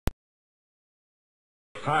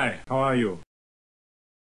Hi, how are you?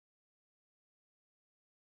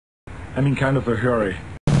 I'm in kind of a hurry.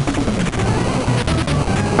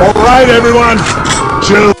 Alright everyone!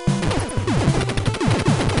 Chill!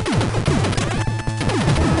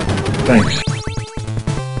 Thanks.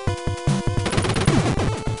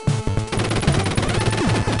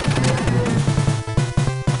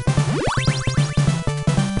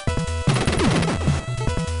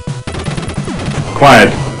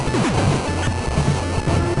 Quiet.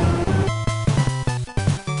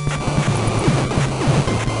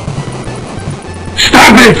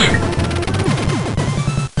 Stop it!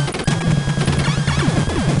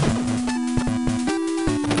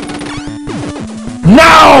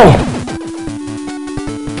 Now!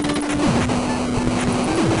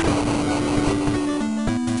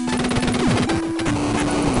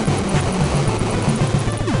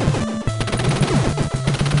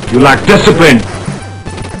 You lack discipline.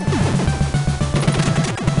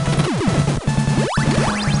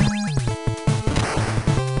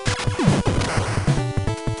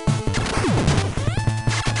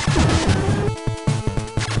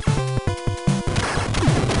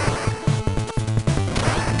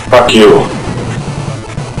 Fuck you.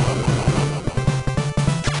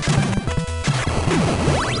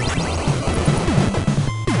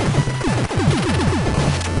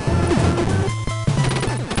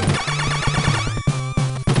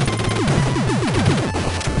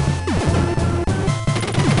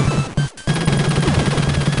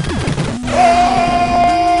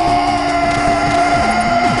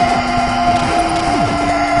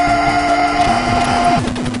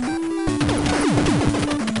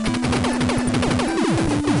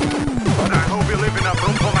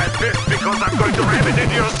 Because I'm going to ram it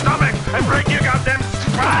into your stomach and break your goddamn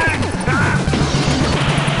spine!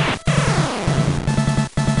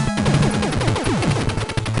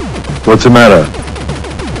 What's the matter?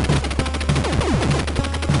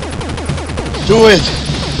 Do it!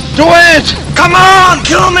 Do it! Come on!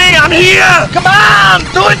 Kill me! I'm here! Come on!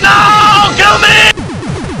 Do it now! Kill me!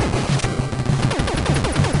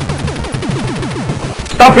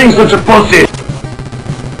 Stop being such a pussy!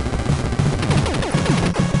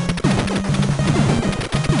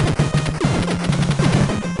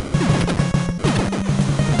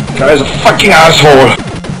 Guy's a fucking asshole!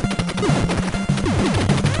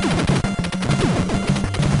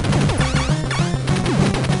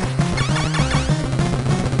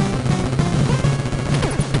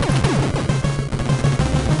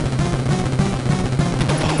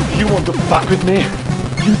 You want to fuck with me?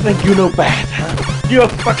 You think you know bad, huh? You're a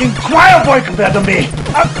fucking choir boy compared to me!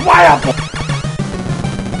 A choir boy!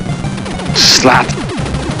 Slut!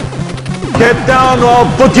 Get down or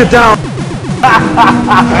I'll put you down!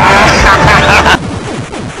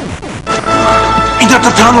 Into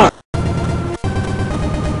the tunnel!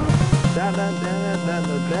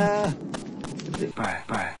 Bye,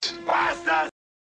 bye.